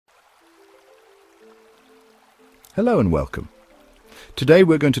Hello and welcome. Today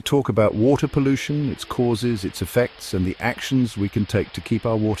we're going to talk about water pollution, its causes, its effects, and the actions we can take to keep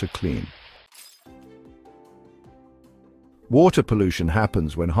our water clean. Water pollution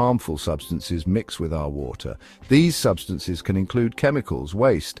happens when harmful substances mix with our water. These substances can include chemicals,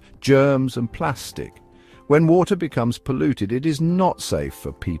 waste, germs, and plastic. When water becomes polluted, it is not safe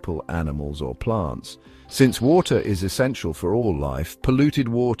for people, animals, or plants. Since water is essential for all life, polluted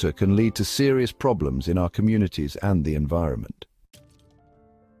water can lead to serious problems in our communities and the environment.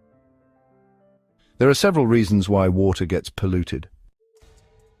 There are several reasons why water gets polluted.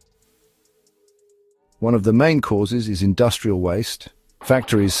 One of the main causes is industrial waste.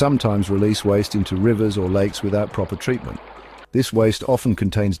 Factories sometimes release waste into rivers or lakes without proper treatment. This waste often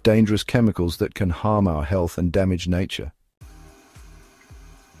contains dangerous chemicals that can harm our health and damage nature.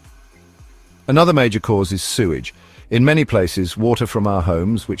 Another major cause is sewage. In many places, water from our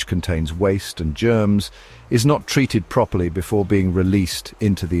homes, which contains waste and germs, is not treated properly before being released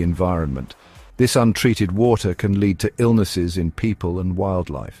into the environment. This untreated water can lead to illnesses in people and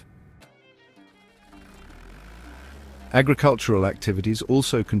wildlife. Agricultural activities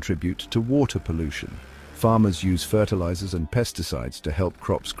also contribute to water pollution. Farmers use fertilizers and pesticides to help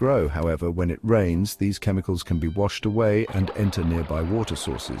crops grow. However, when it rains, these chemicals can be washed away and enter nearby water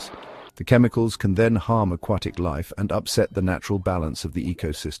sources. The chemicals can then harm aquatic life and upset the natural balance of the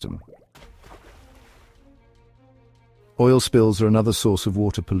ecosystem. Oil spills are another source of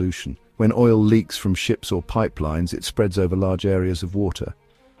water pollution. When oil leaks from ships or pipelines, it spreads over large areas of water.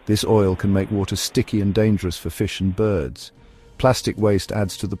 This oil can make water sticky and dangerous for fish and birds. Plastic waste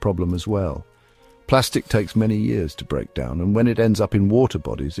adds to the problem as well. Plastic takes many years to break down, and when it ends up in water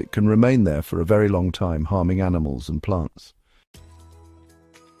bodies, it can remain there for a very long time, harming animals and plants.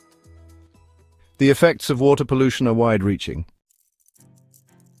 The effects of water pollution are wide-reaching.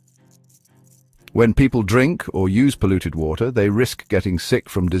 When people drink or use polluted water, they risk getting sick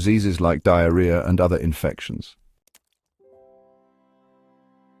from diseases like diarrhea and other infections.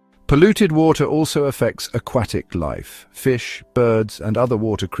 Polluted water also affects aquatic life. Fish, birds, and other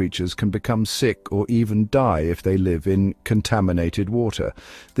water creatures can become sick or even die if they live in contaminated water.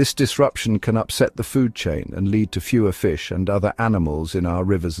 This disruption can upset the food chain and lead to fewer fish and other animals in our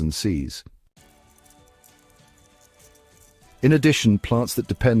rivers and seas. In addition, plants that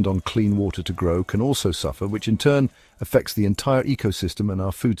depend on clean water to grow can also suffer, which in turn affects the entire ecosystem and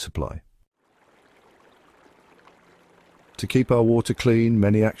our food supply. To keep our water clean,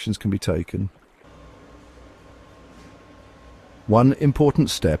 many actions can be taken. One important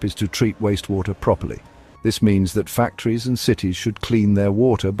step is to treat wastewater properly. This means that factories and cities should clean their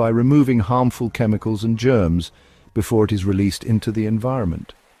water by removing harmful chemicals and germs before it is released into the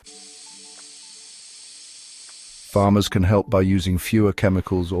environment. Farmers can help by using fewer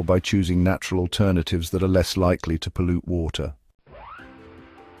chemicals or by choosing natural alternatives that are less likely to pollute water.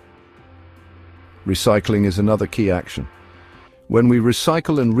 Recycling is another key action. When we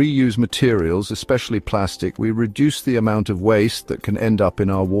recycle and reuse materials, especially plastic, we reduce the amount of waste that can end up in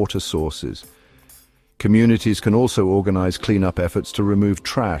our water sources. Communities can also organize cleanup efforts to remove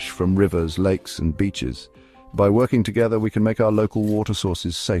trash from rivers, lakes, and beaches. By working together, we can make our local water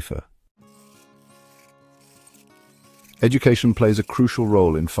sources safer. Education plays a crucial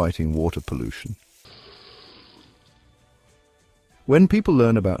role in fighting water pollution. When people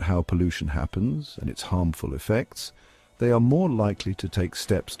learn about how pollution happens and its harmful effects, they are more likely to take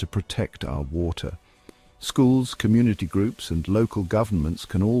steps to protect our water. Schools, community groups, and local governments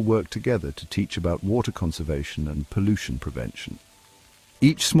can all work together to teach about water conservation and pollution prevention.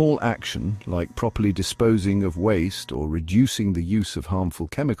 Each small action, like properly disposing of waste or reducing the use of harmful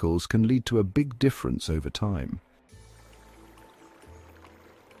chemicals, can lead to a big difference over time.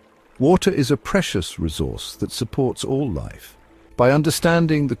 Water is a precious resource that supports all life. By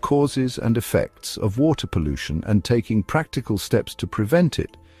understanding the causes and effects of water pollution and taking practical steps to prevent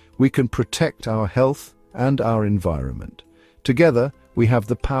it, we can protect our health and our environment. Together, we have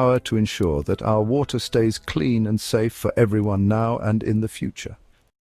the power to ensure that our water stays clean and safe for everyone now and in the future.